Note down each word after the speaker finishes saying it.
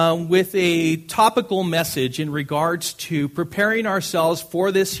with a topical message in regards to preparing ourselves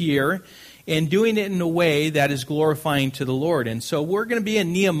for this year and doing it in a way that is glorifying to the Lord. And so we're going to be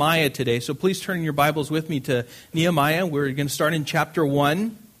in Nehemiah today. So please turn your Bibles with me to Nehemiah. We're going to start in chapter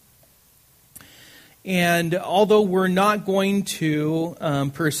 1. And although we're not going to,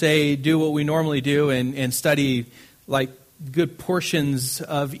 per se, do what we normally do and study like good portions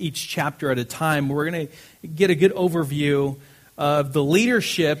of each chapter at a time, we're going to get a good overview of the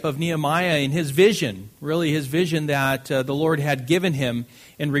leadership of Nehemiah and his vision, really his vision that the Lord had given him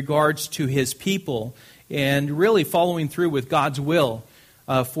in regards to his people, and really following through with God's will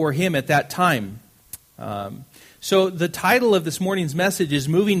for him at that time. So the title of this morning's message is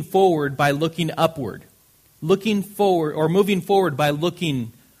Moving Forward by Looking Upward. Moving forward by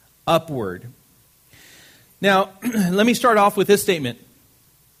looking upward. Now, let me start off with this statement.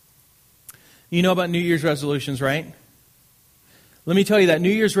 You know about New Year's resolutions, right? Let me tell you that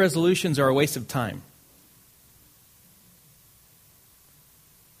New Year's resolutions are a waste of time.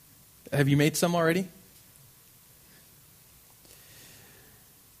 Have you made some already?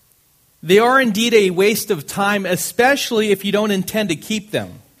 They are indeed a waste of time, especially if you don't intend to keep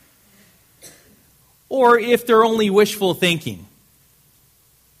them, or if they're only wishful thinking. In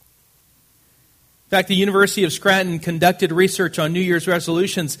fact, the University of Scranton conducted research on New Year's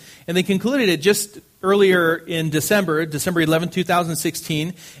resolutions, and they concluded it just earlier in December 11,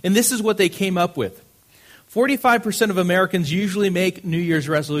 2016, and this is what they came up with. 45% of Americans usually make New Year's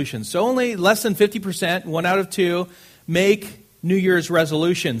resolutions. So only less than 50%, 1 out of 2, make New Year's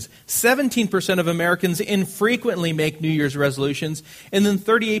resolutions. 17% of Americans infrequently make New Year's resolutions, and then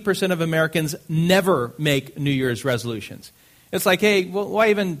 38% of Americans never make New Year's resolutions. It's like, hey, well, why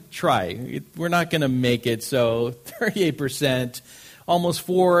even try? We're not going to make it. So 38%, almost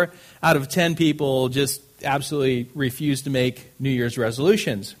 4 out of 10 people just absolutely refuse to make New Year's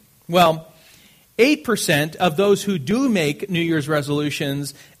resolutions. Well, 8% of those who do make New Year's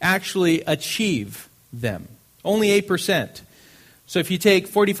resolutions actually achieve them. Only 8%. So if you take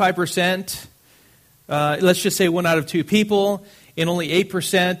 45%, let's just say 1 out of 2 people, and only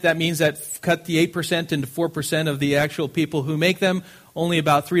 8%, that means that cut the 8% into 4% of the actual people who make them, only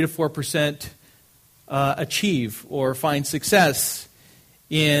about 3 to 4% achieve or find success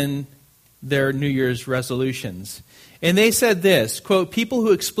in their New Year's resolutions. And they said this, quote, people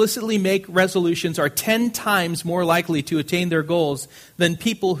who explicitly make resolutions are 10 times more likely to attain their goals than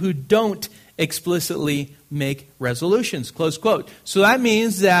people who don't explicitly make resolutions, close quote. So that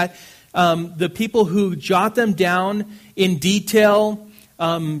means that the people who jot them down in detail,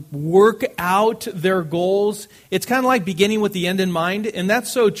 work out their goals, it's kind of like beginning with the end in mind, and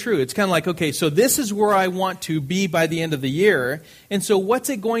that's so true. It's kind of like, okay, so this is where I want to be by the end of the year, and so what's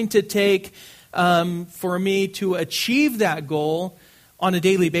it going to take for me to achieve that goal on a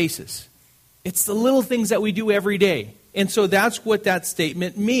daily basis? It's the little things that we do every day. And so that's what that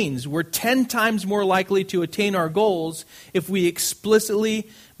statement means. We're 10 times more likely to attain our goals if we explicitly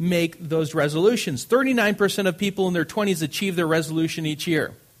make those resolutions. 39% of people in their 20s achieve their resolution each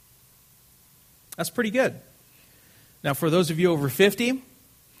year. That's pretty good. Now, for those of you over 50,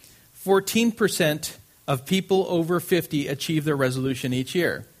 14% of people over 50 achieve their resolution each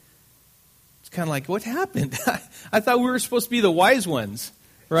year. It's kind of like, what happened? I thought we were supposed to be the wise ones,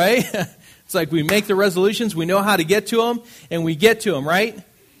 right? It's like we make the resolutions, we know how to get to them, and we get to them, right?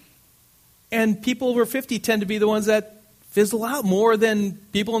 And people over 50 tend to be the ones that fizzle out more than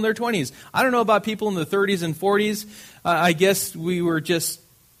people in their 20s. I don't know about people in the 30s and 40s. I guess we were just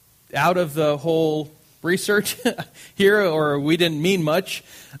out of the whole research here, or we didn't mean much.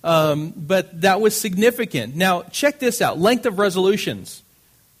 But that was significant. Now, check this out. Length of resolutions.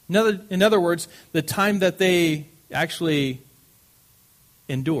 In other words, the time that they actually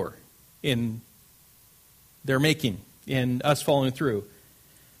endure in their making, in us following through.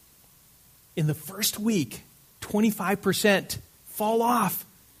 In the first week, 25% fall off.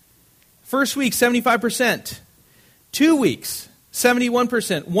 First week, 75%. 2 weeks,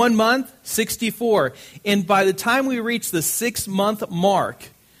 71%. 1 month, 64%. And by the time we reach the 6-month mark,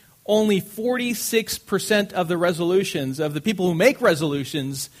 only 46% of the resolutions, of the people who make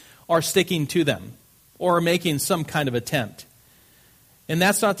resolutions, are sticking to them or making some kind of attempt. And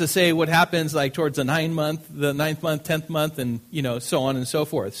that's not to say what happens like towards the 9th month, 10th month, and so on and so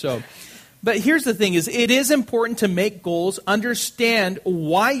forth. But here's the thing: is it is important to make goals, understand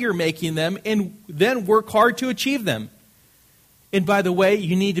why you're making them, and then work hard to achieve them. And by the way,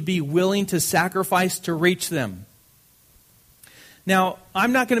 you need to be willing to sacrifice to reach them. Now,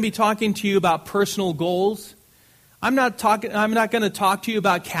 I'm not going to be talking to you about personal goals. I'm not going to talk to you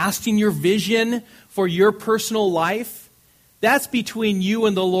about casting your vision for your personal life. That's between you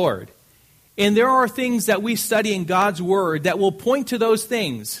and the Lord. And there are things that we study in God's Word that will point to those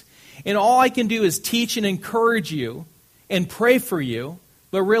things. And all I can do is teach and encourage you and pray for you.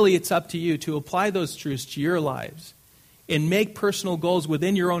 But really, it's up to you to apply those truths to your lives and make personal goals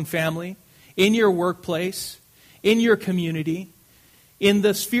within your own family, in your workplace, in your community, in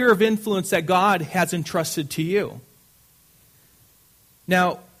the sphere of influence that God has entrusted to you.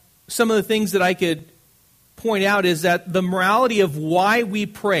 Now, some of the things that I could point out is that the morality of why we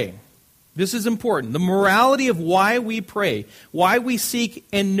pray. This is important. The morality of why we pray, why we seek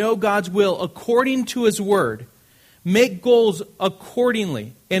and know God's will according to His Word, make goals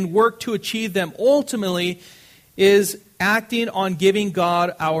accordingly, and work to achieve them, ultimately is acting on giving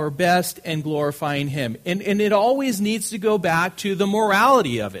God our best and glorifying Him. And it always needs to go back to the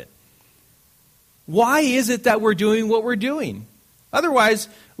morality of it. Why is it that we're doing what we're doing? Otherwise,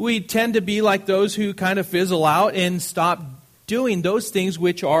 we tend to be like those who kind of fizzle out and stop doing those things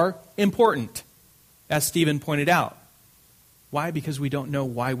which are important, as Stephen pointed out. Why? Because we don't know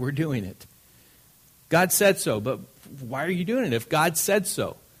why we're doing it. God said so, but why are you doing it if God said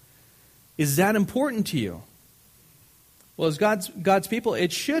so? Is that important to you? Well, as God's people,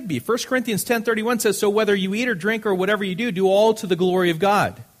 it should be. 1 Corinthians 10:31 says, so whether you eat or drink or whatever you do all to the glory of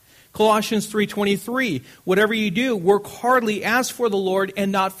God. Colossians 3:23, whatever you do, work heartily as for the Lord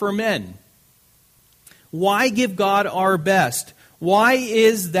and not for men. Why give God our best? Why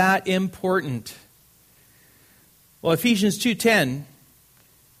is that important? Well, Ephesians 2:10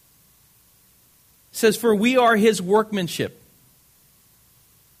 says, for we are His workmanship.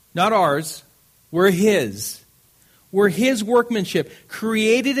 Not ours, we're His. We're His workmanship,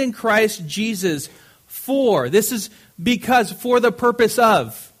 created in Christ Jesus for the purpose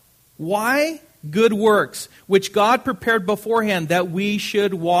of. Why? Good works, which God prepared beforehand that we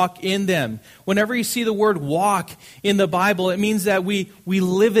should walk in them. Whenever you see the word walk in the Bible, it means that we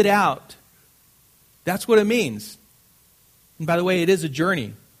live it out. That's what it means. And by the way, it is a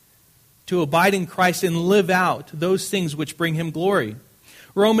journey to abide in Christ and live out those things which bring Him glory.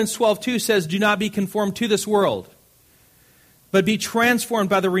 Romans 12:2 says, do not be conformed to this world, but be transformed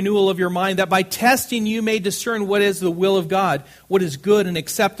by the renewal of your mind, that by testing you may discern what is the will of God, what is good and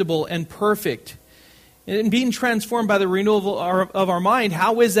acceptable and perfect. And being transformed by the renewal of our mind,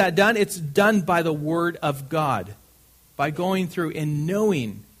 how is that done? It's done by the Word of God, by going through and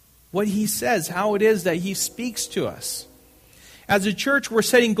knowing what He says, how it is that He speaks to us. As a church, we're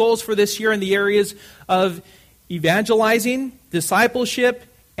setting goals for this year in the areas of evangelizing, discipleship,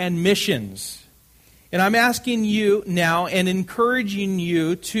 and missions. And I'm asking you now and encouraging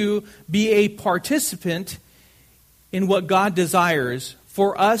you to be a participant in what God desires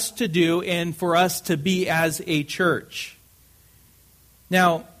for us to do and for us to be as a church.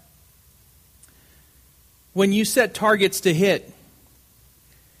 Now, when you set targets to hit,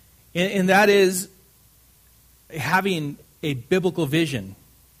 and that is having a biblical vision,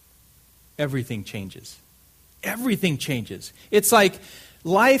 everything changes. Everything changes. It's like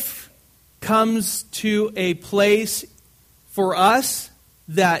life comes to a place for us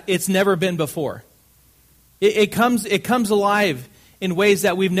that it's never been before. It comes alive in ways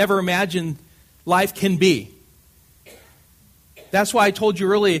that we've never imagined life can be. That's why I told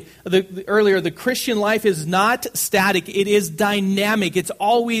you earlier, the Christian life is not static. It is dynamic. It's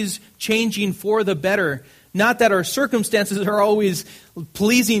always changing for the better. Not that our circumstances are always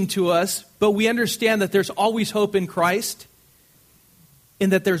pleasing to us, but we understand that there's always hope in Christ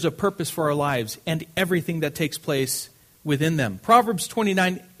and that there's a purpose for our lives and everything that takes place within them. Proverbs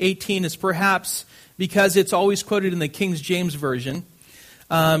 29:18 is perhaps, because it's always quoted in the King James Version,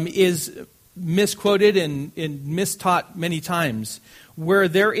 is misquoted and mistaught many times. Where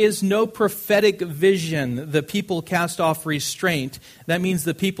there is no prophetic vision, the people cast off restraint. That means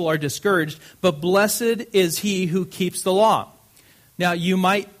the people are discouraged. But blessed is he who keeps the law. Now, you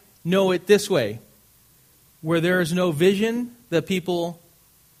might know it this way. Where there is no vision, the people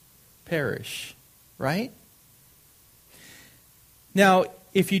perish. Right? Now,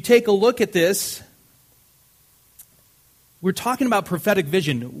 if you take a look at this, we're talking about prophetic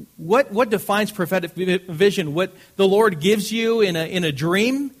vision. What defines prophetic vision? What the Lord gives you in a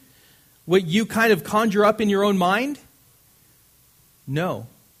dream? What you kind of conjure up in your own mind? No,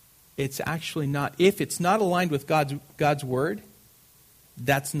 it's actually not. If it's not aligned with God's word,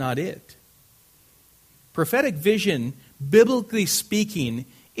 that's not it. Prophetic vision, biblically speaking,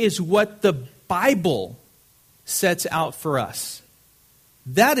 is what the Bible sets out for us.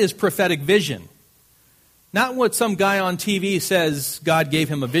 That is prophetic vision. Not what some guy on TV says God gave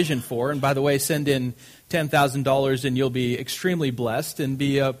him a vision for. And by the way, send in $10,000 and you'll be extremely blessed and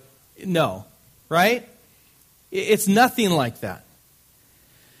be no, right? It's nothing like that.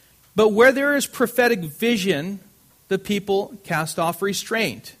 But where there is prophetic vision, the people cast off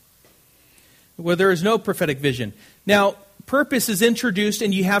restraint. Where there is no prophetic vision. Now, purpose is introduced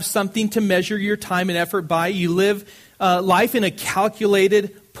and you have something to measure your time and effort by. You live life in a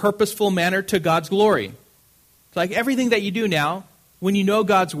calculated, purposeful manner to God's glory. It's like everything that you do now, when you know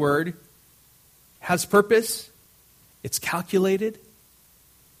God's Word, has purpose. It's calculated.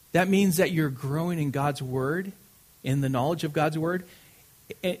 That means that you're growing in God's Word, in the knowledge of God's Word,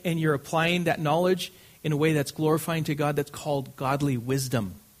 and you're applying that knowledge in a way that's glorifying to God. That's called godly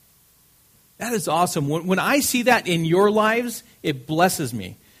wisdom. That is awesome. When I see that in your lives, it blesses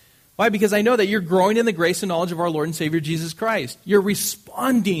me. Why? Because I know that you're growing in the grace and knowledge of our Lord and Savior Jesus Christ. You're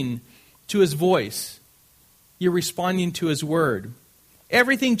responding to His voice. You're responding to His Word.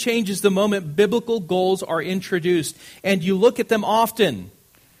 Everything changes the moment biblical goals are introduced, and you look at them often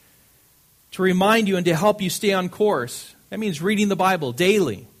to remind you and to help you stay on course. That means reading the Bible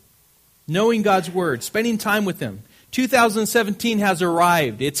daily, knowing God's Word, spending time with Him. 2017 has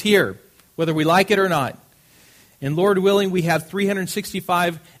arrived. It's here, whether we like it or not. And Lord willing, we have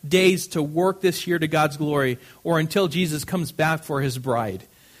 365 days to work this year to God's glory, or until Jesus comes back for His bride,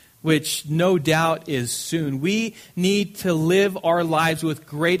 which no doubt is soon. We need to live our lives with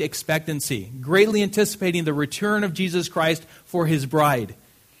great expectancy, greatly anticipating the return of Jesus Christ for His bride,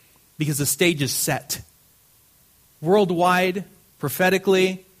 because the stage is set. Worldwide,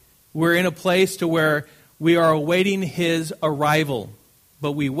 prophetically, we're in a place to where we are awaiting His arrival.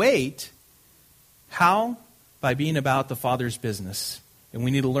 But we wait. How? By being about the Father's business. And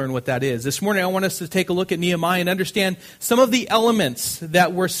we need to learn what that is. This morning I want us to take a look at Nehemiah and understand some of the elements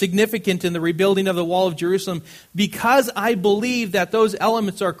that were significant in the rebuilding of the wall of Jerusalem, because I believe that those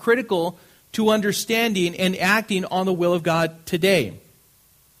elements are critical to understanding and acting on the will of God today.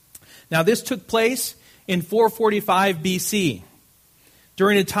 Now this took place in 445 BC,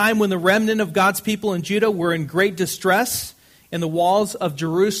 during a time when the remnant of God's people in Judah were in great distress, and the walls of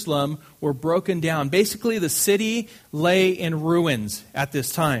Jerusalem were broken down. Basically, the city lay in ruins at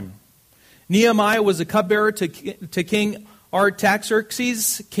this time. Nehemiah was a cupbearer to King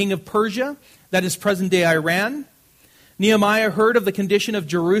Artaxerxes, king of Persia, that is present-day Iran. Nehemiah heard of the condition of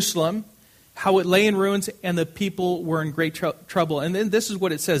Jerusalem, how it lay in ruins, and the people were in great trouble. And then this is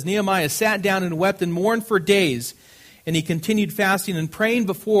what it says. Nehemiah sat down and wept and mourned for days, and he continued fasting and praying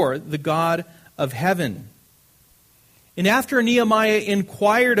before the God of heaven. And after Nehemiah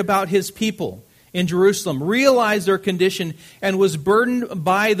inquired about his people in Jerusalem, realized their condition, and was burdened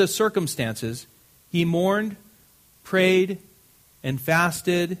by the circumstances, he mourned, prayed, and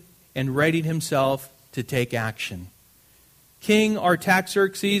fasted, and readied himself to take action. King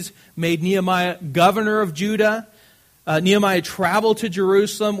Artaxerxes made Nehemiah governor of Judah. Nehemiah traveled to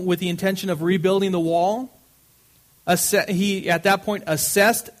Jerusalem with the intention of rebuilding the wall. He, at that point,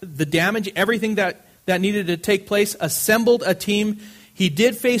 assessed the damage, everything that needed to take place, assembled a team. He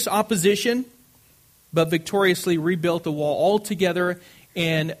did face opposition, but victoriously rebuilt the wall altogether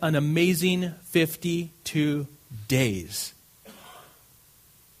in an amazing 52 days.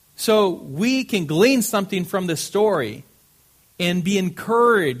 So we can glean something from this story and be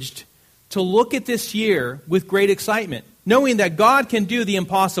encouraged to look at this year with great excitement, knowing that God can do the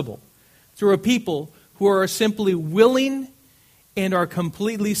impossible through a people who are simply willing and are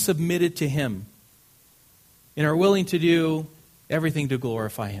completely submitted to Him, and are willing to do everything to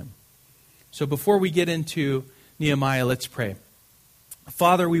glorify Him. So before we get into Nehemiah, let's pray.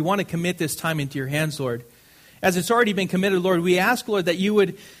 Father, we want to commit this time into your hands, Lord. As it's already been committed, Lord, we ask, Lord, that you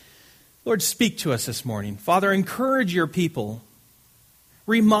would, Lord, speak to us this morning. Father, encourage your people.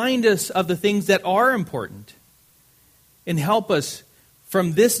 Remind us of the things that are important. And help us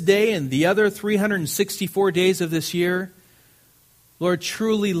from this day and the other 364 days of this year, Lord,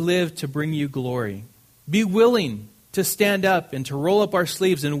 truly live to bring you glory. Be willing to stand up and to roll up our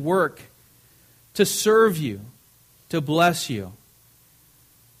sleeves and work to serve you, to bless you.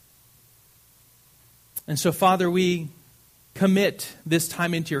 And so, Father, we commit this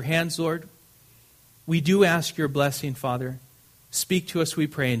time into your hands, Lord. We do ask your blessing, Father. Speak to us, we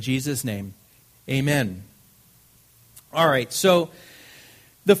pray, in Jesus' name. Amen. All right, so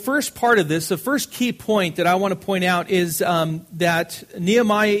the first part of this, the first key point that I want to point out is that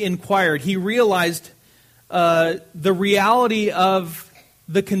Nehemiah inquired. He realized the reality of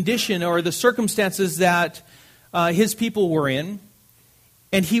the condition or the circumstances that his people were in,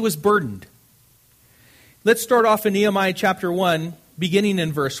 and he was burdened. Let's start off in Nehemiah chapter 1, beginning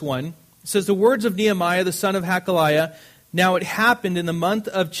in verse 1. It says, "The words of Nehemiah, the son of Hakaliah, now it happened in the month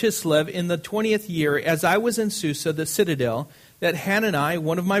of Chislev in the 20th year, as I was in Susa, the citadel, that Hanani,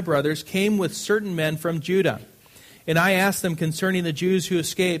 one of my brothers, came with certain men from Judah. And I asked them concerning the Jews who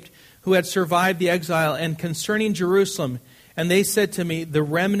escaped, who had survived the exile, and concerning Jerusalem. And they said to me, the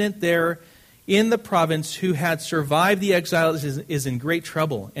remnant there in the province who had survived the exile is in great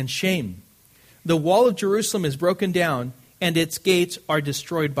trouble and shame. The wall of Jerusalem is broken down, and its gates are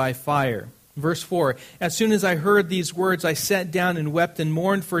destroyed by fire. Verse 4, as soon as I heard these words, I sat down and wept and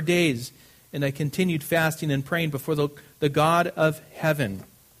mourned for days, and I continued fasting and praying before the God of heaven.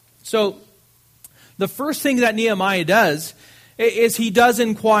 So, the first thing that Nehemiah does is he does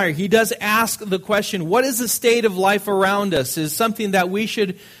inquire. He does ask the question, what is the state of life around us? Is something that we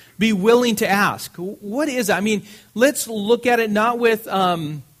should be willing to ask. What is it? I mean, let's look at it not with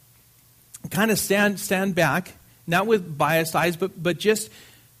kind of stand back, not with biased eyes, but just,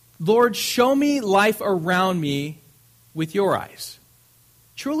 Lord, show me life around me with your eyes.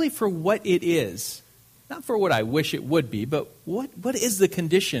 Truly for what it is. Not for what I wish it would be, but what is the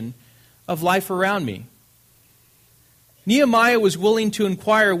condition of life around me? Nehemiah was willing to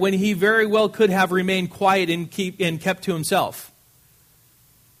inquire when he very well could have remained quiet and kept to himself.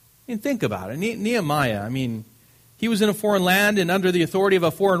 I mean, think about it. Nehemiah, I mean, he was in a foreign land and under the authority of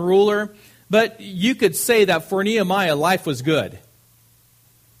a foreign ruler, but you could say that for Nehemiah, life was good.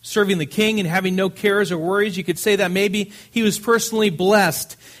 Serving the king and having no cares or worries, you could say that maybe he was personally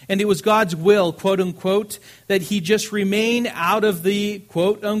blessed and it was God's will, quote unquote, that he just remain out of the,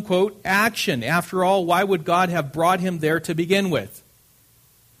 quote unquote, action. After all, why would God have brought him there to begin with?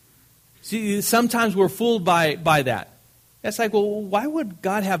 See, sometimes we're fooled by that. It's like, well, why would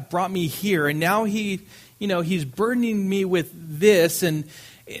God have brought me here? And now he's burdening me with this. And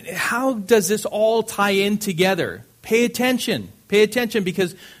how does this all tie in together? Pay attention. Pay attention,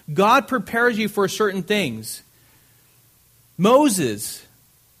 because God prepares you for certain things. Moses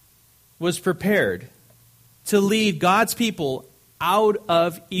was prepared to lead God's people out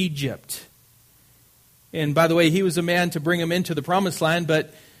of Egypt. And by the way, he was a man to bring them into the promised land,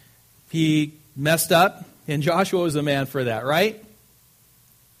 but he messed up, and Joshua was the man for that, right?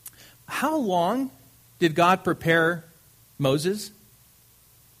 How long did God prepare Moses?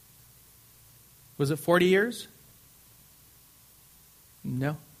 Was it 40 years?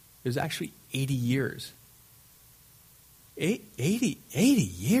 No, it was actually 80 years. 80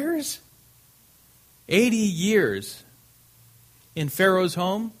 years? 80 years in Pharaoh's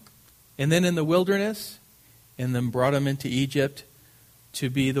home, and then in the wilderness, and then brought him into Egypt to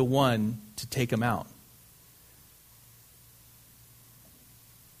be the one to take him out.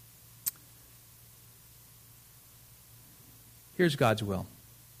 Here's God's will.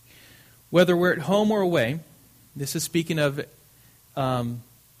 Whether we're at home or away, this is speaking of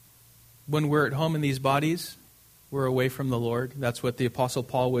when we're at home in these bodies, we're away from the Lord. That's what the Apostle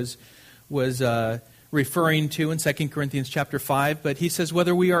Paul was referring to in 2 Corinthians chapter 5. But he says,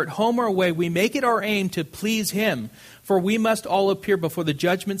 whether we are at home or away, we make it our aim to please Him. For we must all appear before the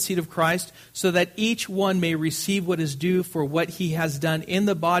judgment seat of Christ, so that each one may receive what is due for what he has done in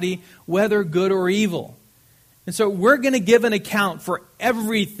the body, whether good or evil. And so we're going to give an account for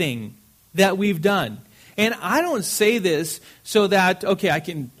everything that we've done. And I don't say this so that, okay, I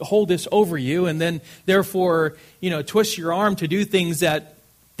can hold this over you and then therefore, twist your arm to do things that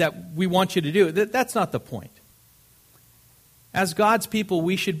we want you to do. That's not the point. As God's people,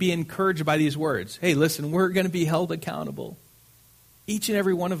 we should be encouraged by these words. Hey, listen, we're going to be held accountable. Each and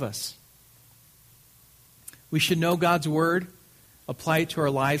every one of us. We should know God's word, apply it to our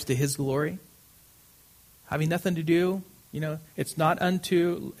lives to His glory. Having nothing to do, it's not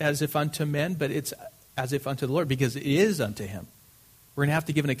as if unto men, but it's as if unto the Lord, because it is unto Him. We're going to have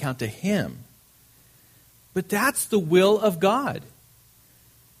to give an account to Him. But that's the will of God.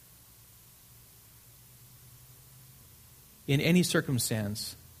 In any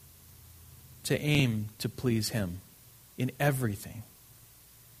circumstance, to aim to please Him in everything.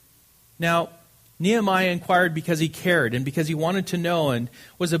 Now, Nehemiah inquired because he cared and because he wanted to know and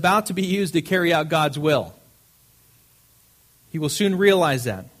was about to be used to carry out God's will. He will soon realize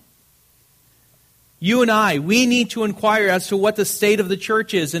that. You and I, we need to inquire as to what the state of the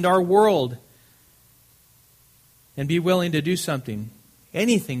church is and our world, and be willing to do something,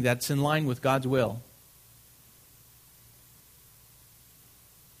 anything that's in line with God's will.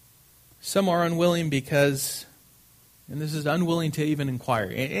 Some are unwilling because, and this is unwilling to even inquire,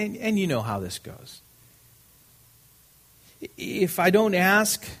 and you know how this goes. If I don't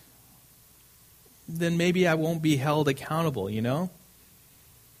ask, then maybe I won't be held accountable, And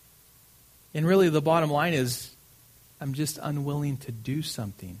really the bottom line is, I'm just unwilling to do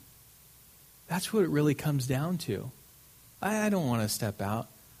something. That's what it really comes down to. I don't want to step out.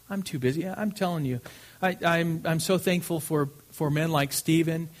 I'm too busy. I'm telling you, I'm so thankful for men like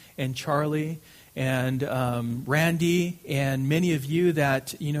Stephen and Charlie and Randy and many of you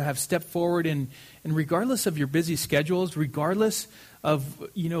that have stepped forward and regardless of your busy schedules, regardless of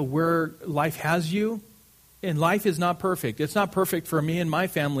where life has you, and life is not perfect. It's not perfect for me and my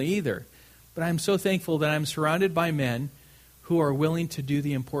family either. But I'm so thankful that I'm surrounded by men who are willing to do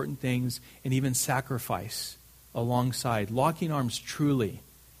the important things and even sacrifice alongside, locking arms truly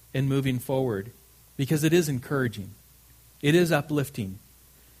and moving forward, because it is encouraging. It is uplifting.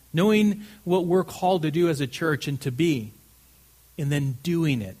 Knowing what we're called to do as a church and to be, and then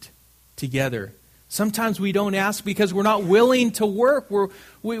doing it together. Sometimes we don't ask because we're not willing to work.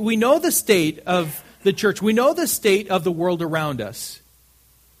 We know the state of the church. We know the state of the world around us.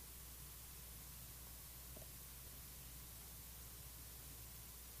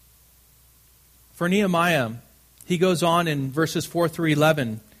 For Nehemiah, he goes on in verses 4 through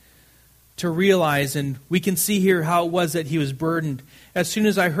 11 to realize, and we can see here how it was that he was burdened. As soon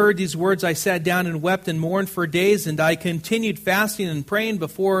as I heard these words, I sat down and wept and mourned for days, and I continued fasting and praying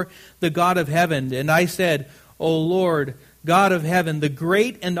before the God of heaven. And I said, O Lord, God of heaven, the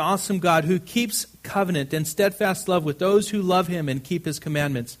great and awesome God who keeps covenant and steadfast love with those who love him and keep his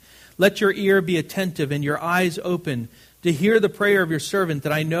commandments, let your ear be attentive and your eyes open to hear the prayer of your servant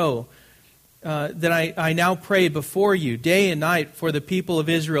that I know, that I now pray before you day and night for the people of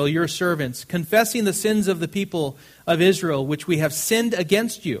Israel, your servants, confessing the sins of the people of Israel, which we have sinned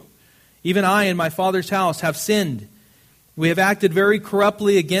against you. Even I and my father's house have sinned. We have acted very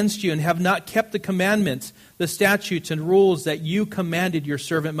corruptly against you and have not kept the commandments, the statutes and rules that you commanded your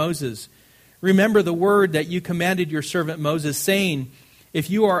servant Moses. Remember the word that you commanded your servant Moses, saying, if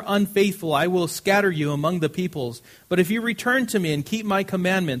you are unfaithful, I will scatter you among the peoples. But if you return to me and keep my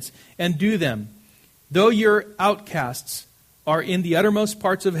commandments and do them, though your outcasts are in the uttermost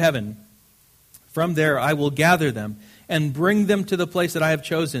parts of heaven, from there I will gather them and bring them to the place that I have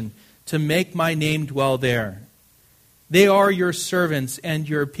chosen to make my name dwell there. They are your servants and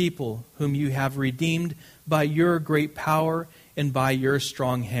your people, whom you have redeemed by your great power and by your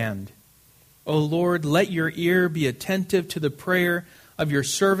strong hand. O Lord, let your ear be attentive to the prayer of your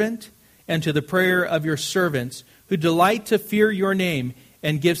servant and to the prayer of your servants who delight to fear your name,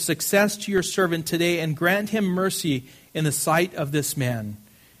 and give success to your servant today and grant him mercy in the sight of this man.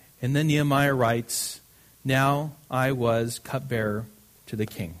 And then Nehemiah writes, now I was cupbearer to the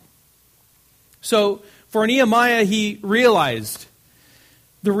king. So for Nehemiah, he realized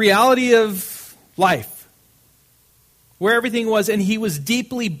the reality of life, where everything was, and he was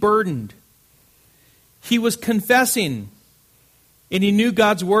deeply burdened. He was confessing, and he knew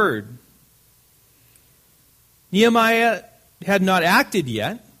God's word. Nehemiah had not acted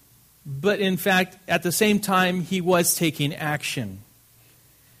yet, but in fact, at the same time, he was taking action.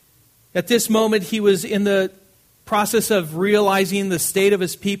 At this moment, he was in the process of realizing the state of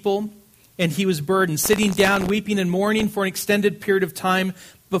his people, and he was burdened, sitting down, weeping and mourning for an extended period of time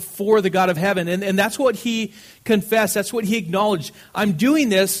before the God of heaven. And that's what he confessed. That's what he acknowledged. I'm doing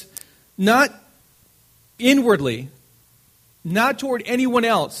this not inwardly, not toward anyone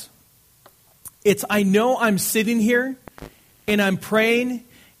else. It's, I know I'm sitting here and I'm praying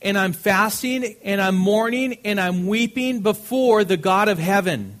and I'm fasting and I'm mourning and I'm weeping before the God of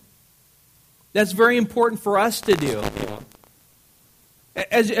heaven. That's very important for us to do.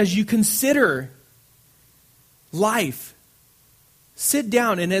 As you consider life, sit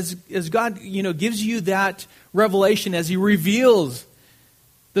down, and as God gives you that revelation, as He reveals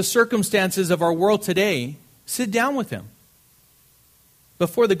the circumstances of our world today, sit down with Him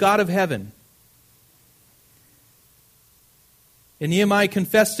before the God of heaven. And Nehemiah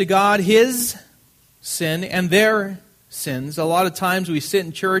confessed to God his sin and their sins. A lot of times we sit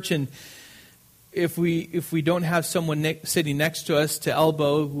in church, and if we don't have someone sitting next to us to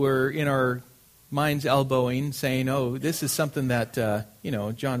elbow, we're in our minds elbowing, saying, "Oh, this is something that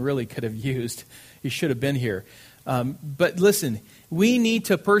John really could have used. He should have been here." But listen, we need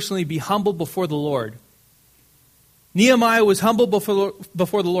to personally be humble before the Lord. Nehemiah was humble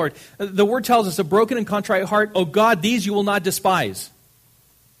before the Lord. The Word tells us, a broken and contrite heart, "O God, these you will not despise."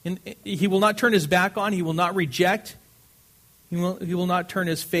 And He will not turn His back on. He will not reject. He will not turn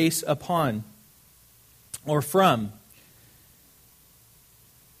His face upon or from.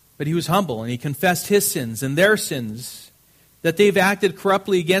 But he was humble, and he confessed his sins and their sins, that they've acted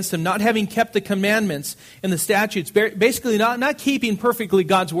corruptly against him, not having kept the commandments and the statutes, basically not keeping perfectly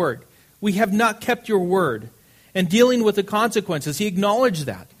God's word. We have not kept your word. And dealing with the consequences, he acknowledged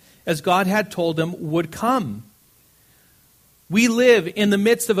that, as God had told him would come. We live in the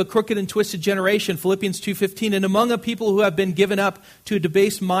midst of a crooked and twisted generation, Philippians 2:15, and among a people who have been given up to a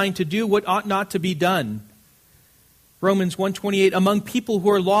debased mind to do what ought not to be done. Romans 1:28, among people who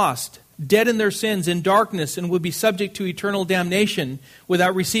are lost, dead in their sins, in darkness, and would be subject to eternal damnation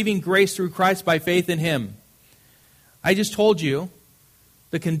without receiving grace through Christ by faith in Him. I just told you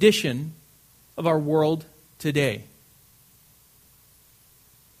the condition of our world today.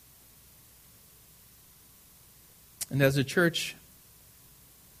 And as a church,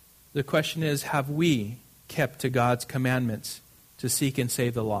 the question is, have we kept to God's commandments to seek and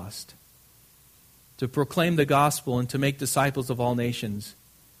save the lost, to proclaim the gospel and to make disciples of all nations?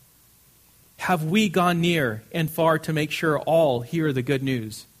 Have we gone near and far to make sure all hear the good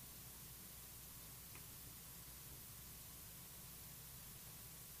news?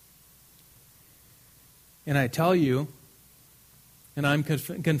 And I tell you, and I'm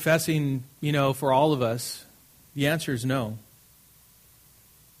confessing, for all of us, the answer is no.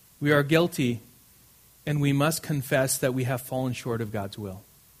 We are guilty, and we must confess that we have fallen short of God's will.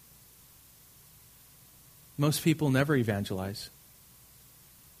 Most people never evangelize.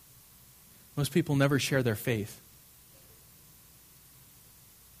 Most people never share their faith.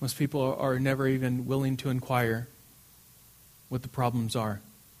 Most people are never even willing to inquire what the problems are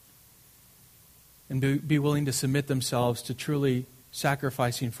and be willing to submit themselves to truly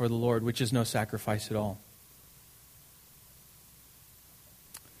sacrificing for the Lord, which is no sacrifice at all.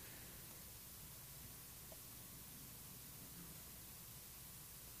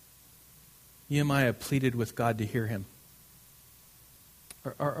 Nehemiah pleaded with God to hear him.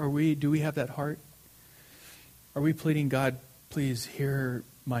 Do we have that heart? Are we pleading, God, please hear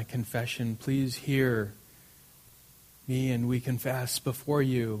my confession. Please hear me, and we confess before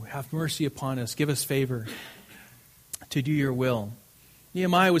you. Have mercy upon us. Give us favor to do your will.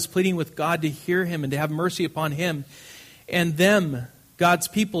 Nehemiah was pleading with God to hear him and to have mercy upon him and them, God's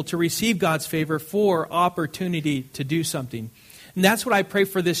people, to receive God's favor for opportunity to do something. And that's what I pray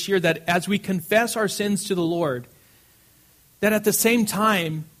for this year, that as we confess our sins to the Lord, that at the same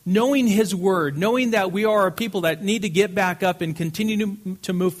time, knowing His Word, knowing that we are a people that need to get back up and continue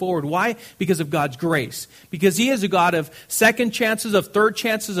to move forward. Why? Because of God's grace. Because He is a God of second chances, of third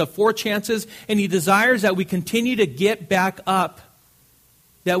chances, of fourth chances, and He desires that we continue to get back up.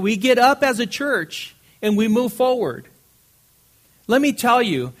 That we get up as a church and we move forward. Let me tell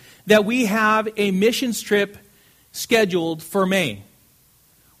you that we have a missions trip scheduled for May.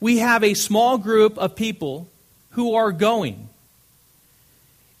 We have a small group of people who are going.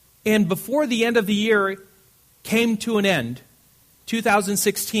 And before the end of the year came to an end,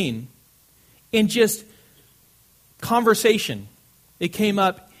 2016, in just conversation, it came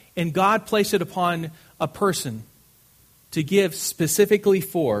up and God placed it upon a person to give specifically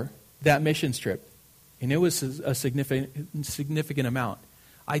for that missions trip. And it was a significant amount.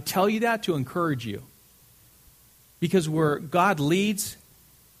 I tell you that to encourage you. Because where God leads,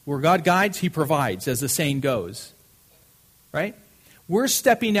 where God guides, He provides, as the saying goes. Right? We're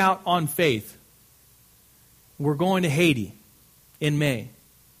stepping out on faith. We're going to Haiti in May.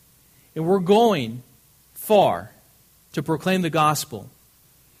 And we're going far to proclaim the gospel,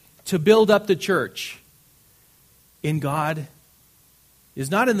 to build up the church. And God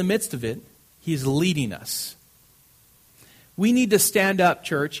is not in the midst of it. He's leading us. We need to stand up,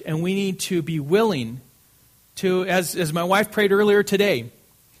 church, and we need to be willing to, as my wife prayed earlier today,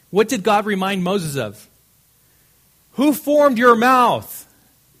 what did God remind Moses of? Who formed your mouth?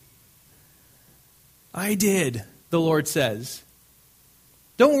 I did, the Lord says.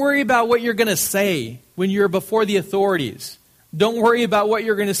 Don't worry about what you're going to say when you're before the authorities. Don't worry about what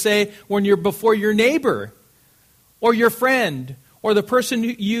you're going to say when you're before your neighbor or your friend or the person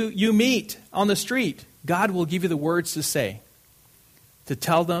you meet on the street. God will give you the words to say, to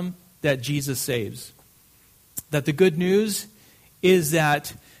tell them that Jesus saves. That the good news is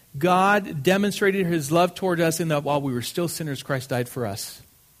that God demonstrated His love toward us in that while we were still sinners, Christ died for us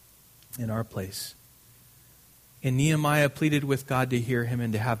in our place. And Nehemiah pleaded with God to hear him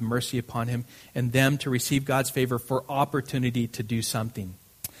and to have mercy upon him and them to receive God's favor for opportunity to do something.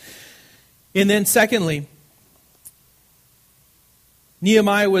 And then secondly,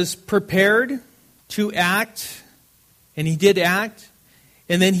 Nehemiah was prepared to act, and he did act.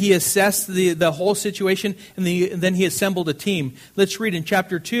 And then he assessed the whole situation, and then he assembled a team. Let's read in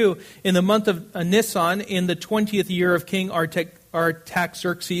chapter 2. In the month of Nisan, in the 20th year of King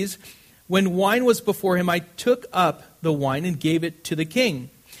Artaxerxes, when wine was before him, I took up the wine and gave it to the king.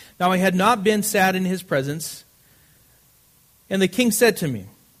 Now I had not been sad in his presence. And the king said to me,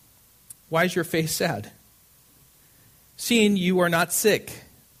 "Why is your face sad? Seeing you are not sick.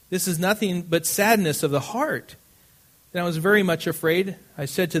 This is nothing but sadness of the heart." Then I was very much afraid. I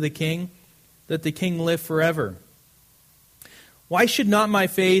said to the king, "Let the king live forever. Why should not my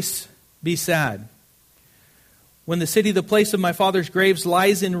face be sad? when the city, the place of my father's graves,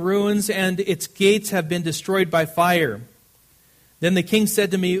 lies in ruins and its gates have been destroyed by fire. Then the king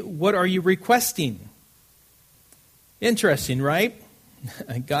said to me, what are you requesting? Interesting, right?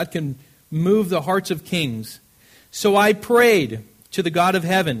 God can move the hearts of kings. So I prayed to the God of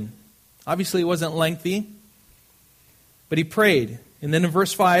heaven. Obviously it wasn't lengthy, but he prayed. And then in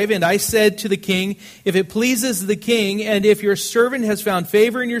verse 5, and I said to the king, if it pleases the king, and if your servant has found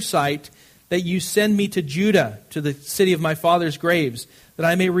favor in your sight, that you send me to Judah, to the city of my father's graves, that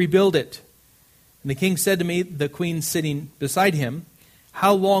I may rebuild it. And the king said to me, the queen sitting beside him,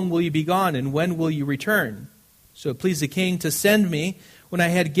 how long will you be gone, and when will you return? So it pleased the king to send me when I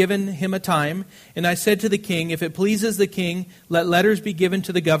had given him a time. And I said to the king, if it pleases the king, let letters be given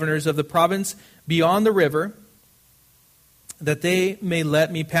to the governors of the province beyond the river, that they may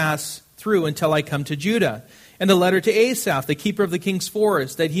let me pass through until I come to Judah. And a letter to Asaph, the keeper of the king's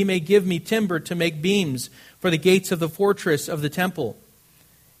forest, that he may give me timber to make beams for the gates of the fortress of the temple,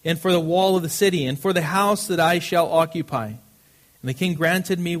 and for the wall of the city, and for the house that I shall occupy. And the king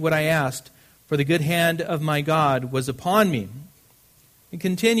granted me what I asked, for the good hand of my God was upon me. It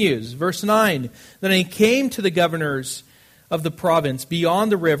continues, verse 9, then I came to the governors of the province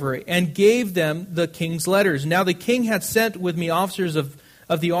beyond the river and gave them the king's letters. Now the king had sent with me officers of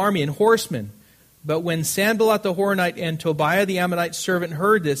the army and horsemen. But when Sanballat the Horonite and Tobiah the Ammonite servant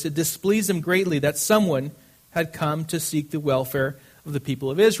heard this, it displeased them greatly that someone had come to seek the welfare of the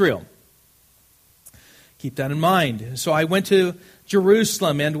people of Israel. Keep that in mind. So I went to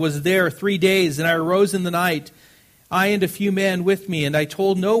Jerusalem and was there 3 days, and I arose in the night, I and a few men with me, and I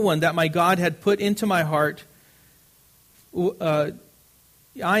told no one that my God had put into my heart. I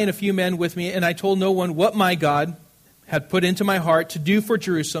and a few men with me, and I told no one what my God had put into my heart to do for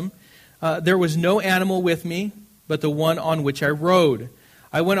Jerusalem. There was no animal with me, but the one on which I rode.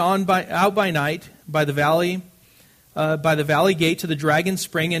 I went out by night by the valley gate to the dragon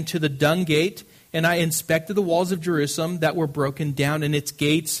spring and to the dung gate, and I inspected the walls of Jerusalem that were broken down and its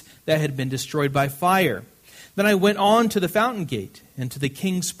gates that had been destroyed by fire. Then I went on to the fountain gate and to the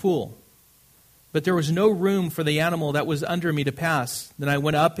king's pool. But there was no room for the animal that was under me to pass. Then I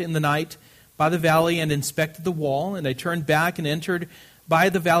went up in the night by the valley and inspected the wall, and I turned back and entered by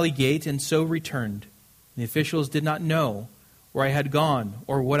the valley gate, and so returned. The officials did not know where I had gone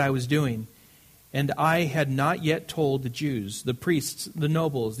or what I was doing. And I had not yet told the Jews, the priests, the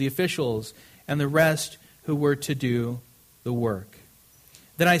nobles, the officials, and the rest who were to do the work.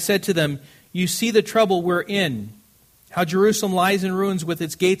 Then I said to them, you see the trouble we're in, how Jerusalem lies in ruins with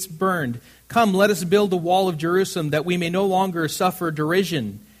its gates burned. Come, let us build the wall of Jerusalem, that we may no longer suffer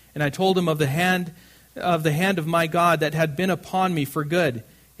derision. And I told them of the hand of my God that had been upon me for good,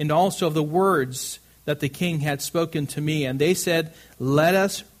 and also of the words that the king had spoken to me. And they said, let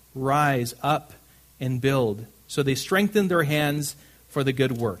us rise up and build. So they strengthened their hands for the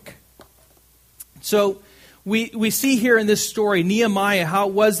good work. So we see here in this story, Nehemiah, how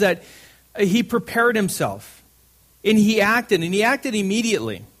it was that he prepared himself. And he acted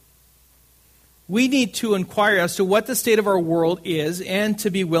immediately. We need to inquire as to what the state of our world is and to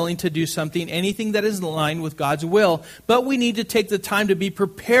be willing to do something, anything that is in line with God's will. But we need to take the time to be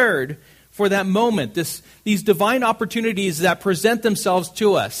prepared for that moment, these divine opportunities that present themselves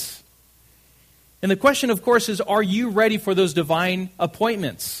to us. And the question, of course, is, are you ready for those divine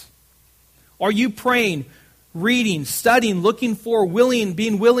appointments? Are you praying, reading, studying, looking for,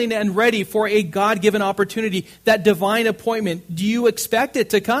 being willing and ready for a God-given opportunity, that divine appointment? Do you expect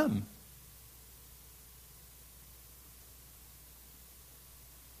it to come?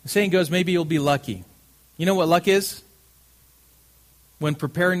 The saying goes, maybe you'll be lucky. You know what luck is? When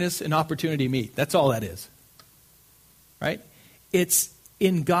preparedness and opportunity meet. That's all that is. Right? It's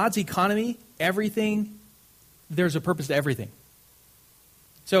in God's economy, there's a purpose to everything.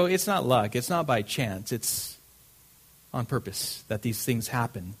 So it's not luck. It's not by chance. It's on purpose that these things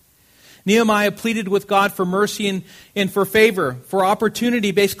happen. Nehemiah pleaded with God for mercy and for favor, for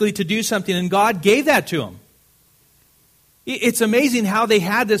opportunity basically to do something, and God gave that to him. It's amazing how they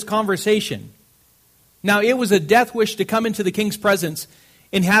had this conversation. Now, it was a death wish to come into the king's presence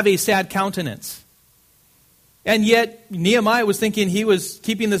and have a sad countenance. And yet, Nehemiah was thinking he was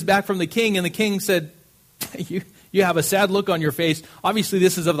keeping this back from the king, and the king said, you have a sad look on your face. Obviously,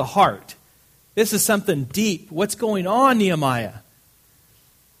 this is of the heart. This is something deep. What's going on, Nehemiah?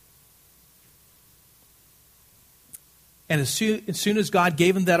 And as soon as God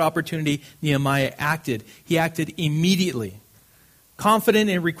gave him that opportunity, Nehemiah acted. He acted immediately, confident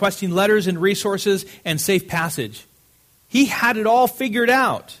in requesting letters and resources and safe passage. He had it all figured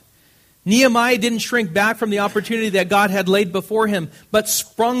out. Nehemiah didn't shrink back from the opportunity that God had laid before him, but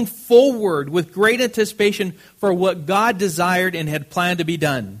sprung forward with great anticipation for what God desired and had planned to be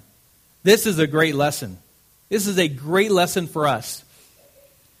done. This is a great lesson. This is a great lesson for us.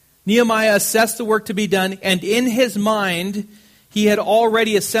 Nehemiah assessed the work to be done, and in his mind, he had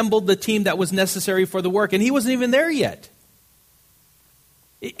already assembled the team that was necessary for the work, and he wasn't even there yet.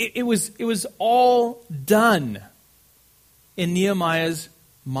 It was all done in Nehemiah's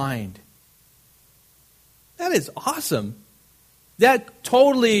mind. That is awesome. That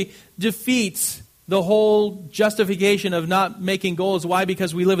totally defeats the whole justification of not making goals. Why?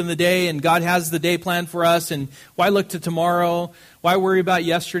 Because we live in the day and God has the day planned for us. And why look to tomorrow? Why worry about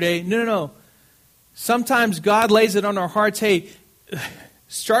yesterday? No. Sometimes God lays it on our hearts. Hey,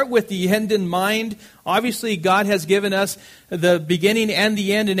 start with the end in mind. Obviously, God has given us the beginning and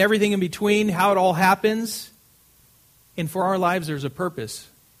the end and everything in between, how it all happens. And for our lives, there's a purpose.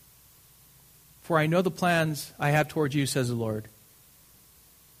 For I know the plans I have towards you, says the Lord.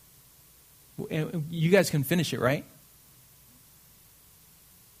 You guys can finish it, right?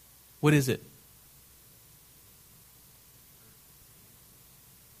 What is it?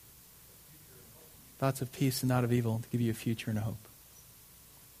 Thoughts of peace and not of evil, to give you a future and a hope.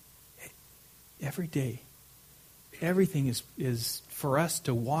 Every day, everything is for us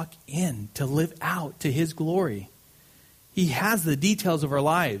to walk in, to live out to His glory. He has the details of our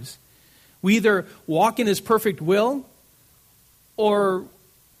lives. We either walk in His perfect will, or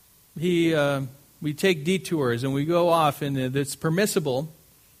we take detours and we go off, and it's permissible,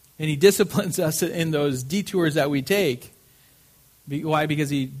 and He disciplines us in those detours that we take. Why?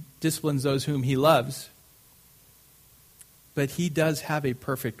 Because He disciplines those whom He loves. But He does have a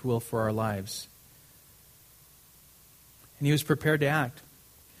perfect will for our lives. And He was prepared to act.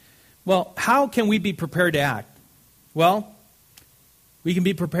 Well, how can we be prepared to act? Well, we can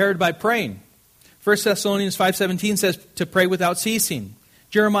be prepared by praying. 1 Thessalonians 5:17 says to pray without ceasing.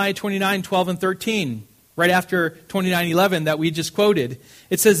 Jeremiah 29:12 and 13, right after 29:11 that we just quoted,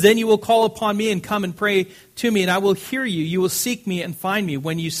 it says, "Then you will call upon me and come and pray to me, and I will hear you. You will seek me and find me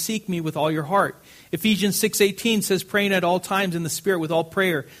when you seek me with all your heart." Ephesians 6:18 says, "Praying at all times in the Spirit with all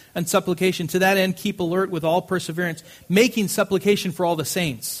prayer and supplication. To that end, keep alert with all perseverance, making supplication for all the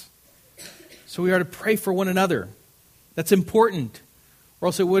saints." So we are to pray for one another. That's important. Or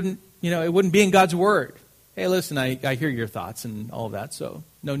else it wouldn't be in God's Word. Hey, listen, I hear your thoughts and all of that, so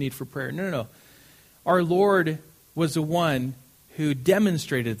no need for prayer. No. Our Lord was the one who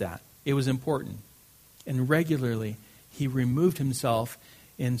demonstrated that. It was important. And regularly, He removed Himself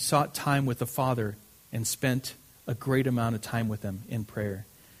and sought time with the Father and spent a great amount of time with Him in prayer.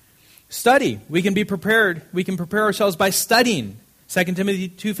 Study. We can be prepared. We can prepare ourselves by studying. 2 Timothy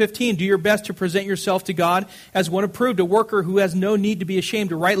 2:15, "Do your best to present yourself to God as one approved, a worker who has no need to be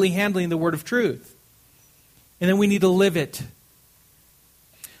ashamed, rightly handling the word of truth." And then we need to live it.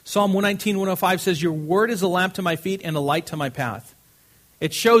 Psalm 119:105 says, "Your word is a lamp to my feet and a light to my path."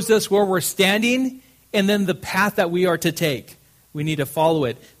 It shows us where we're standing and then the path that we are to take. We need to follow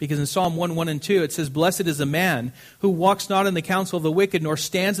it. Because in Psalm 1:1 and 2, it says, "Blessed is the man who walks not in the counsel of the wicked, nor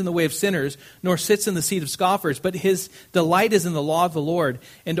stands in the way of sinners, nor sits in the seat of scoffers. But his delight is in the law of the Lord,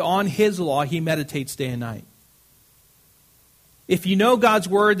 and on His law he meditates day and night." If you know God's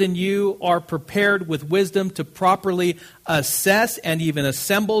Word, then you are prepared with wisdom to properly assess and even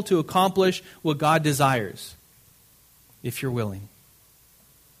assemble to accomplish what God desires, if you're willing.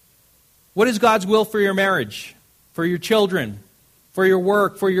 What is God's will for your marriage, for your children, for your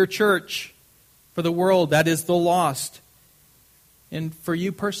work, for your church, for the world, that is the lost, and for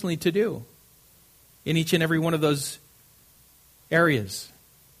you personally to do in each and every one of those areas?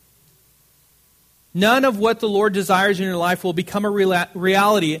 None of what the Lord desires in your life will become a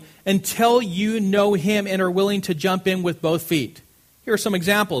reality until you know Him and are willing to jump in with both feet. Here are some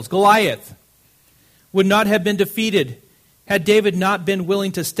examples. Goliath would not have been defeated had David not been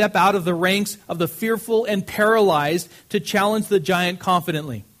willing to step out of the ranks of the fearful and paralyzed to challenge the giant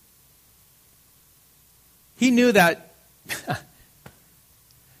confidently. He knew that,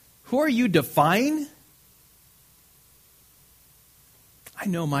 who are you defying? I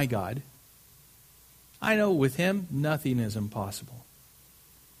know my God. I know with Him, nothing is impossible.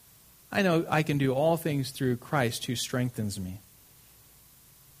 I know I can do all things through Christ who strengthens me.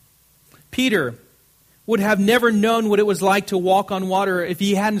 Peter would have never known what it was like to walk on water if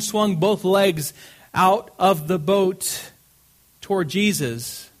he hadn't swung both legs out of the boat toward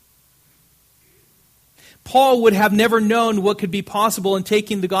Jesus. Paul would have never known what could be possible in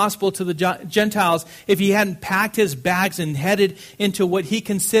taking the gospel to the Gentiles if he hadn't packed his bags and headed into what he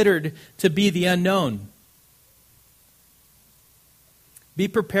considered to be the unknown. Be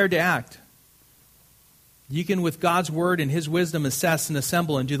prepared to act. You can, with God's word and his wisdom, assess and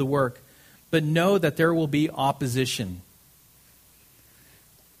assemble and do the work. But know that there will be opposition.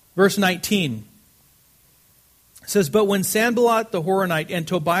 Verse 19 says, But when Sanballat the Horonite and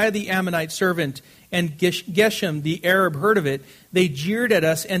Tobiah the Ammonite servant and Geshem the Arab heard of it, they jeered at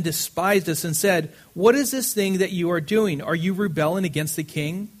us and despised us and said, What is this thing that you are doing? Are you rebelling against the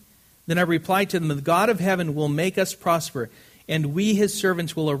king? Then I replied to them, The God of heaven will make us prosper, and we his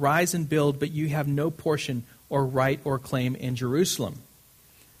servants will arise and build, but you have no portion or right or claim in Jerusalem.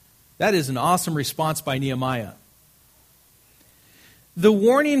 That is an awesome response by Nehemiah. The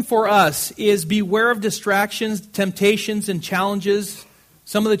warning for us is beware of distractions, temptations, and challenges.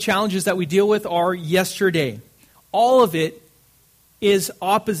 Some of the challenges that we deal with are yesterday. All of it is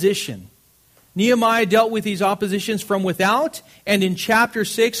opposition. Nehemiah dealt with these oppositions from without, and in chapter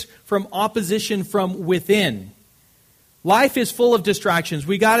 6, from opposition from within. Life is full of distractions.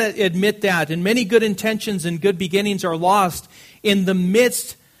 We got to admit that. And many good intentions and good beginnings are lost in the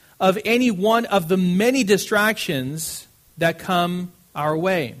midst of any one of the many distractions that come our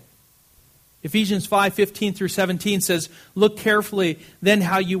way. Ephesians 5:15 through 17 says, Look carefully then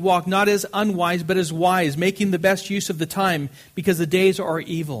how you walk, not as unwise, but as wise, making the best use of the time, because the days are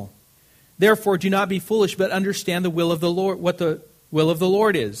evil. Therefore, do not be foolish, but understand the will of the Lord, what the will of the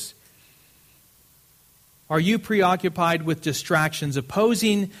Lord is. Are you preoccupied with distractions,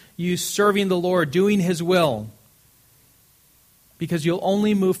 opposing you serving the Lord, doing his will? Because you'll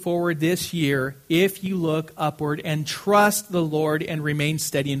only move forward this year if you look upward and trust the Lord and remain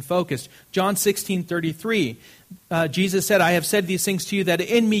steady and focused. John 16:33, Jesus said, I have said these things to you that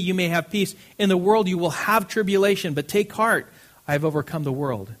in me you may have peace. In the world you will have tribulation, but take heart, I have overcome the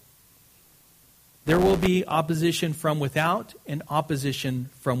world. There will be opposition from without and opposition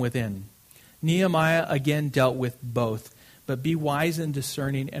from within. Nehemiah again dealt with both, but be wise and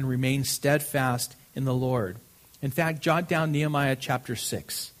discerning and remain steadfast in the Lord. In fact, jot down Nehemiah chapter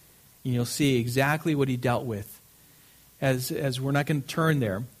 6, and you'll see exactly what he dealt with. As we're not going to turn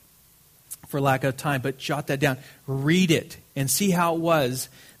there for lack of time, but jot that down. Read it and see how it was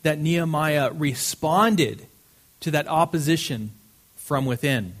that Nehemiah responded to that opposition from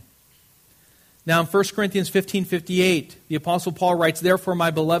within. Now in 1 Corinthians 15:58, the Apostle Paul writes, Therefore,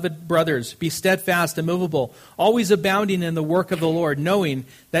 my beloved brothers, be steadfast, immovable, always abounding in the work of the Lord, knowing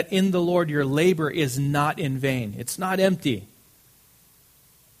that in the Lord your labor is not in vain. It's not empty.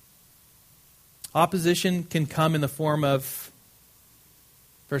 Opposition can come in the form of,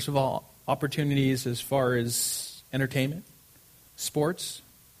 first of all, opportunities as far as entertainment, sports,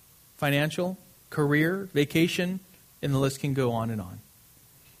 financial, career, vacation, and the list can go on and on.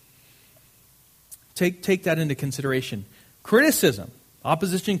 Take that into consideration. Criticism.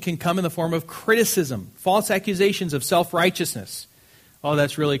 Opposition can come in the form of criticism, false accusations of self-righteousness. Oh,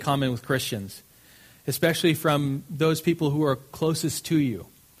 that's really common with Christians, especially from those people who are closest to you,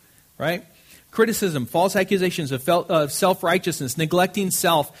 right? Criticism, false accusations of self-righteousness, neglecting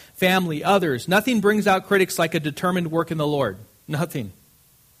self, family, others. Nothing brings out critics like a determined work in the Lord. Nothing.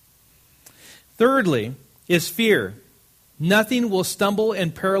 Thirdly is fear. Nothing will stumble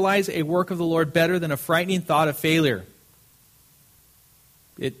and paralyze a work of the Lord better than a frightening thought of failure.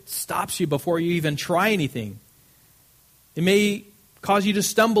 It stops you before you even try anything. It may cause you to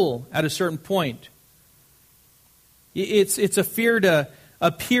stumble at a certain point. It's a fear to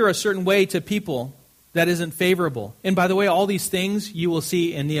appear a certain way to people that isn't favorable. And by the way, all these things you will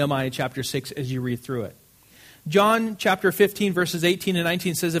see in Nehemiah chapter 6 as you read through it. John chapter 15 verses 18 and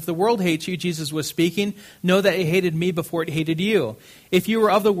 19 says, If the world hates you, Jesus was speaking, know that it hated me before it hated you. If you were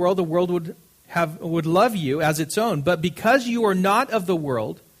of the world would love you as its own. But because you are not of the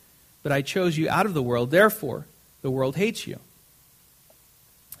world, but I chose you out of the world, therefore the world hates you.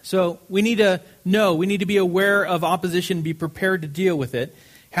 So we need to know, we need to be aware of opposition, be prepared to deal with it,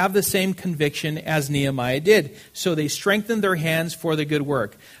 have the same conviction as Nehemiah did. So they strengthened their hands for the good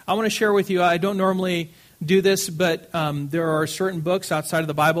work. I want to share with you, I don't normally do this, but there are certain books outside of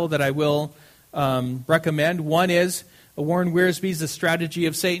the Bible that I will recommend. One is Warren Wiersbe's The Strategy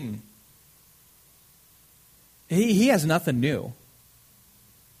of Satan. He has nothing new.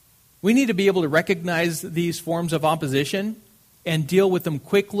 We need to be able to recognize these forms of opposition and deal with them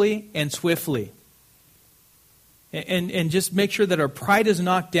quickly and swiftly. And just make sure that our pride is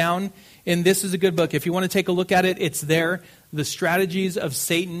knocked down. And this is a good book. If you want to take a look at it, it's there. The Strategies of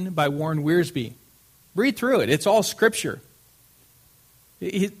Satan by Warren Wiersbe. Read through it. It's all Scripture.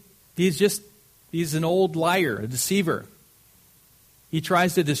 He's an old liar, a deceiver. He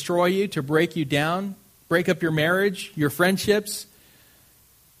tries to destroy you, to break you down, break up your marriage, your friendships,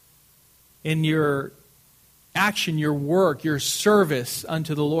 and your action, your work, your service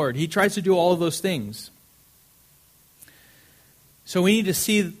unto the Lord. He tries to do all of those things. So we need to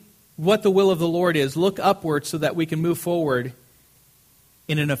see what the will of the Lord is. Look upward so that we can move forward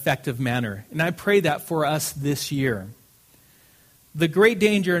in an effective manner. And I pray that for us this year. The great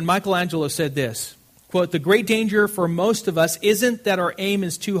danger, and Michelangelo said this, quote, "The great danger for most of us isn't that our aim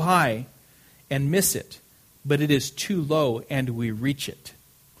is too high and miss it, but it is too low and we reach it."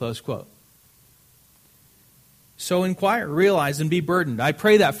 Close quote. So inquire, realize, and be burdened. I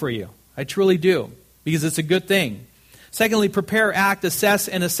pray that for you. I truly do, because it's a good thing. Secondly, prepare, act, assess,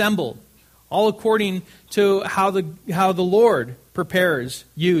 and assemble, all according to how the Lord prepares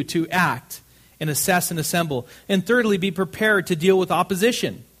you to act and assess and assemble. And thirdly, be prepared to deal with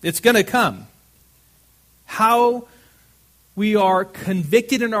opposition. It's going to come. How we are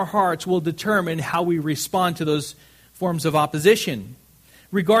convicted in our hearts will determine how we respond to those forms of opposition.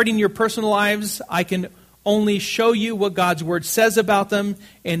 Regarding your personal lives, I can only show you what God's Word says about them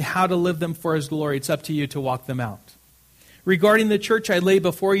and how to live them for His glory. It's up to you to walk them out. Regarding the church, I lay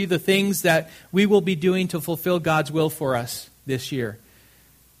before you the things that we will be doing to fulfill God's will for us this year.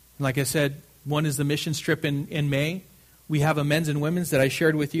 Like I said, one is the mission trip in May. We have a men's and women's that I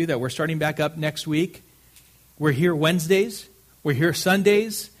shared with you that we're starting back up next week. We're here Wednesdays. We're here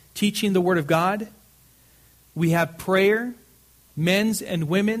Sundays teaching the Word of God. We have prayer, men's and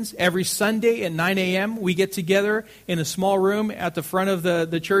women's, every Sunday at 9 a.m. We get together in a small room at the front of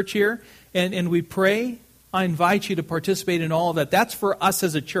the church here, and we pray. I invite you to participate in all of that. That's for us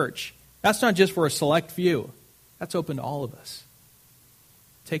as a church. That's not just for a select few. That's open to all of us.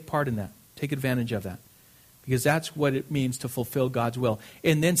 Take part in that. Take advantage of that. Because that's what it means to fulfill God's will.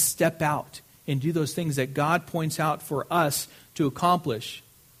 And then step out and do those things that God points out for us to accomplish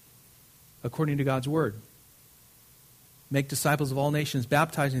according to God's Word. Make disciples of all nations,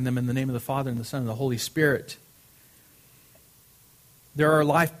 baptizing them in the name of the Father and the Son and the Holy Spirit. There are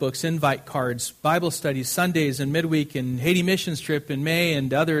life books, invite cards, Bible studies, Sundays and midweek, and Haiti missions trip in May,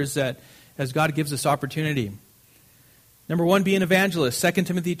 and others that as God gives us opportunity. Number 1, be an evangelist. 2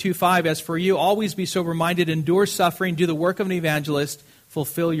 Timothy 2:5, as for you, always be sober-minded, endure suffering, do the work of an evangelist,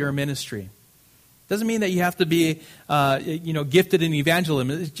 fulfill your ministry. Doesn't mean that you have to be gifted in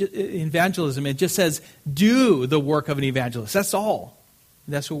evangelism. It just says do the work of an evangelist. That's all.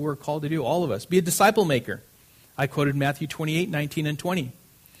 That's what we're called to do, all of us. Be a disciple maker. I quoted Matthew 28:19 and 20.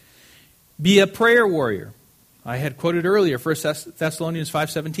 Be a prayer warrior. I had quoted earlier 1 Thessalonians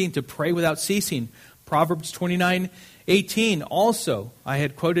 5:17, to pray without ceasing. Proverbs 29:18 also, I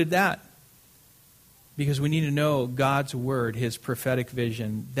had quoted that. Because we need to know God's Word, His prophetic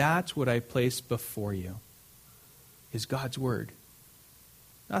vision. That's what I place before you, is God's Word.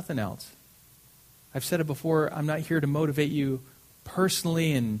 Nothing else. I've said it before, I'm not here to motivate you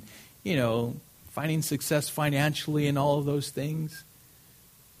personally and, finding success financially and all of those things.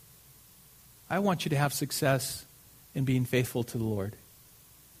 I want you to have success in being faithful to the Lord.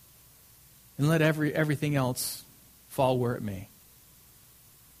 And let everything else fall where it may.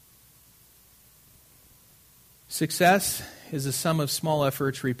 Success is a sum of small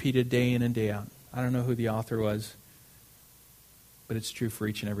efforts repeated day in and day out. I don't know who the author was, but it's true for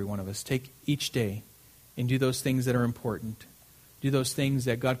each and every one of us. Take each day and do those things that are important. Do those things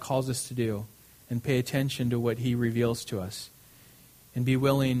that God calls us to do, and pay attention to what He reveals to us. And be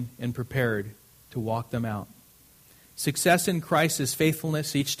willing and prepared to walk them out. Success in Christ is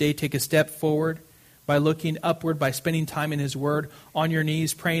faithfulness. Each day take a step forward by looking upward, by spending time in His Word, on your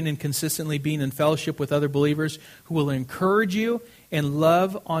knees, praying and consistently being in fellowship with other believers who will encourage you and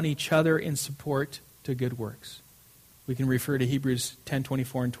love on each other in support to good works. We can refer to Hebrews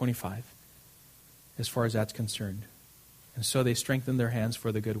 10:24 and 25 as far as that's concerned. And so they strengthened their hands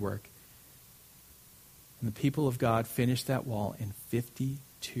for the good work. And the people of God finished that wall in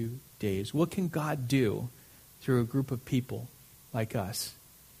 52 days. What can God do through a group of people like us?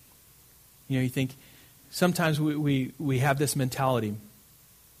 You think sometimes we have this mentality.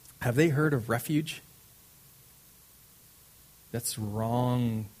 Have they heard of refuge? That's the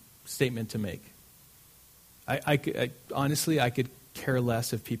wrong statement to make. Honestly, I could care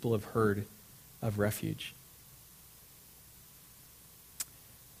less if people have heard of refuge.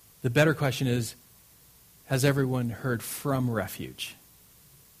 The better question is, has everyone heard from refuge?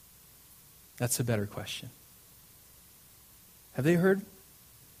 That's a better question. Have they heard?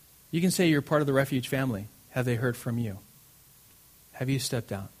 You can say you're part of the refuge family. Have they heard from you? Have you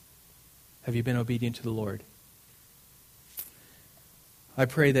stepped out? Have you been obedient to the Lord? I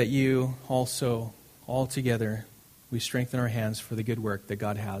pray that you also, all together, we strengthen our hands for the good work that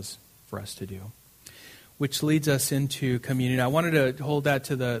God has for us to do. Which leads us into communion. I wanted to hold that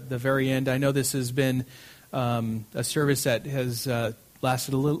to the very end. I know this has been a service that has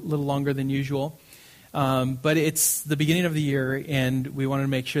lasted a little longer than usual. But it's the beginning of the year, and we wanted to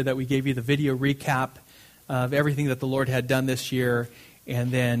make sure that we gave you the video recap of everything that the Lord had done this year,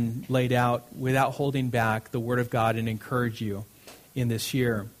 and then laid out, without holding back, the Word of God and encourage you in this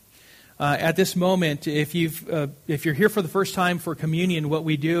year. At this moment, if you're here for the first time for communion, what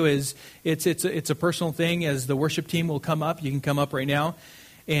we do is it's a personal thing. As the worship team will come up, you can come up right now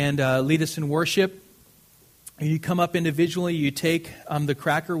and lead us in worship. You come up individually. You take the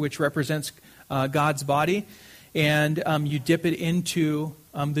cracker, which represents God's body, and you dip it into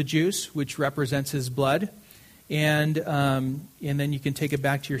the juice, which represents His blood, and then you can take it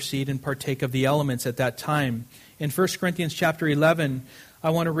back to your seat and partake of the elements at that time. In 1 Corinthians chapter 11. I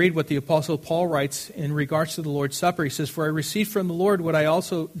want to read what the Apostle Paul writes in regards to the Lord's Supper. He says, "For I received from the Lord what I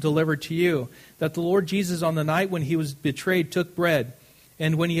also delivered to you, that the Lord Jesus on the night when He was betrayed took bread,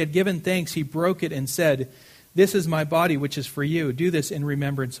 and when He had given thanks, He broke it and said, 'This is my body which is for you. Do this in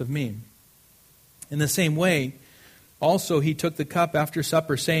remembrance of me.' In the same way, also He took the cup after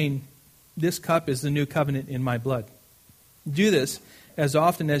supper, saying, 'This cup is the new covenant in my blood. Do this as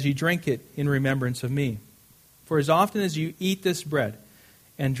often as you drink it in remembrance of me. For as often as you eat this bread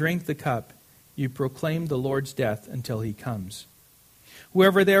and drink the cup, you proclaim the Lord's death until He comes.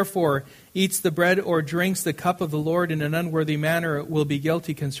 Whoever therefore eats the bread or drinks the cup of the Lord in an unworthy manner will be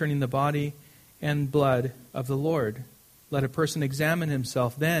guilty concerning the body and blood of the Lord. Let a person examine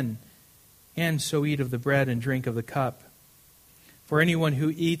himself then, and so eat of the bread and drink of the cup. For anyone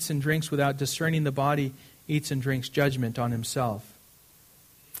who eats and drinks without discerning the body eats and drinks judgment on himself.'"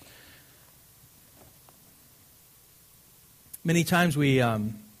 Many times we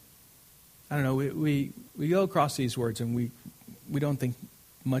go across these words and we don't think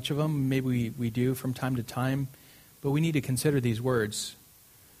much of them. Maybe we do from time to time, but we need to consider these words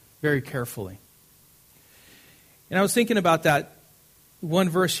very carefully. And I was thinking about that one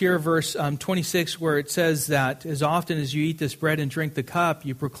verse here, verse 26, where it says that as often as you eat this bread and drink the cup,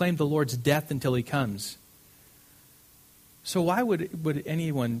 you proclaim the Lord's death until He comes. So why would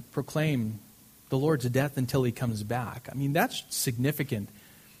anyone proclaim the Lord's death until He comes back? I mean, that's significant.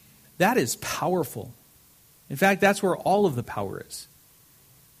 That is powerful. In fact, that's where all of the power is.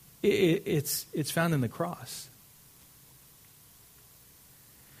 It's found in the cross.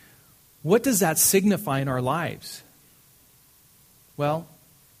 What does that signify in our lives? Well,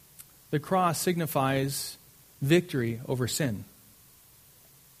 the cross signifies victory over sin.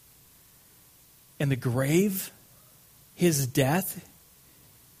 And the grave, His death,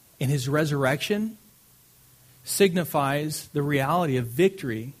 and His resurrection signifies the reality of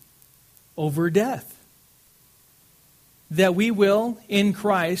victory over death. That we will, in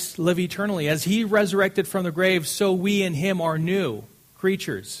Christ, live eternally. As He resurrected from the grave, so we in Him are new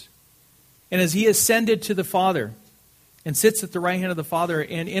creatures. And as He ascended to the Father and sits at the right hand of the Father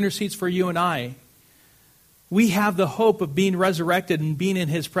and intercedes for you and I, we have the hope of being resurrected and being in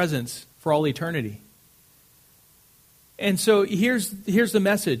His presence for all eternity. And so here's the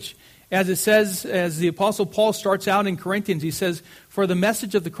message. As it says, as the Apostle Paul starts out in Corinthians, he says, "For the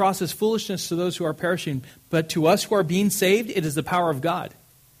message of the cross is foolishness to those who are perishing, but to us who are being saved, it is the power of God."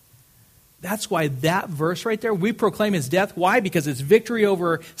 That's why that verse right there, we proclaim His death. Why? Because it's victory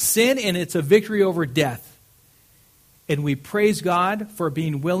over sin and it's a victory over death. And we praise God for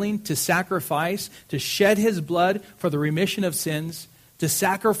being willing to sacrifice, to shed His blood for the remission of sins, to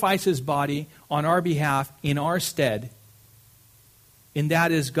sacrifice His body on our behalf in our stead. And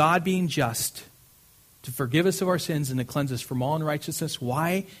that is God being just to forgive us of our sins and to cleanse us from all unrighteousness.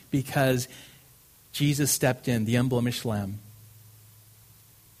 Why? Because Jesus stepped in, the unblemished Lamb.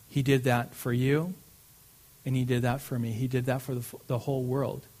 He did that for you, and He did that for me. He did that for the whole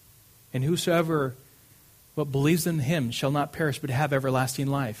world. And whosoever but believes in Him shall not perish but have everlasting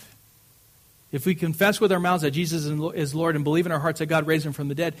life. If we confess with our mouths that Jesus is Lord and believe in our hearts that God raised Him from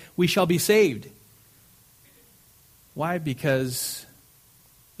the dead, we shall be saved. Why? Because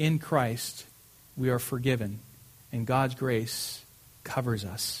in Christ we are forgiven, and God's grace covers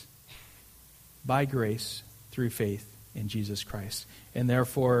us by grace through faith in Jesus Christ. And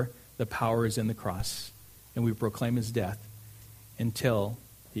therefore, the power is in the cross, and we proclaim His death until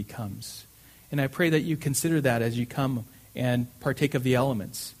He comes. And I pray that you consider that as you come and partake of the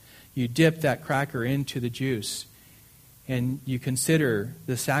elements. You dip that cracker into the juice, and you consider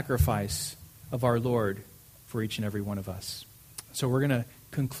the sacrifice of our Lord for each and every one of us. So we're going to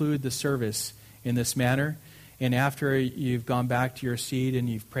conclude the service in this manner. And after you've gone back to your seat and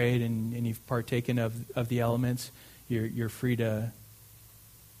you've prayed and you've partaken of the elements, you're free to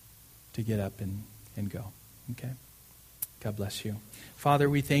get up and go. Okay? God bless you. Father,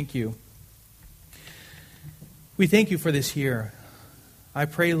 we thank You We thank you for this year. I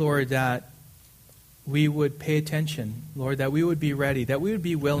pray, Lord, that we would pay attention, Lord, that we would be ready, that we would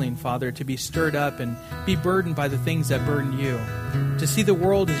be willing, Father, to be stirred up and be burdened by the things that burden you, to see the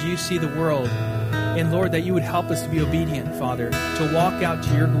world as you see the world. And, Lord, that you would help us to be obedient, Father, to walk out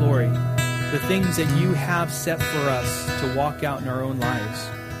to your glory, the things that you have set for us to walk out in our own lives.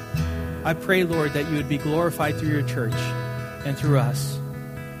 I pray, Lord, that you would be glorified through your church and through us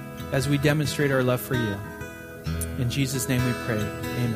as we demonstrate our love for you. In Jesus' name we pray. Amen.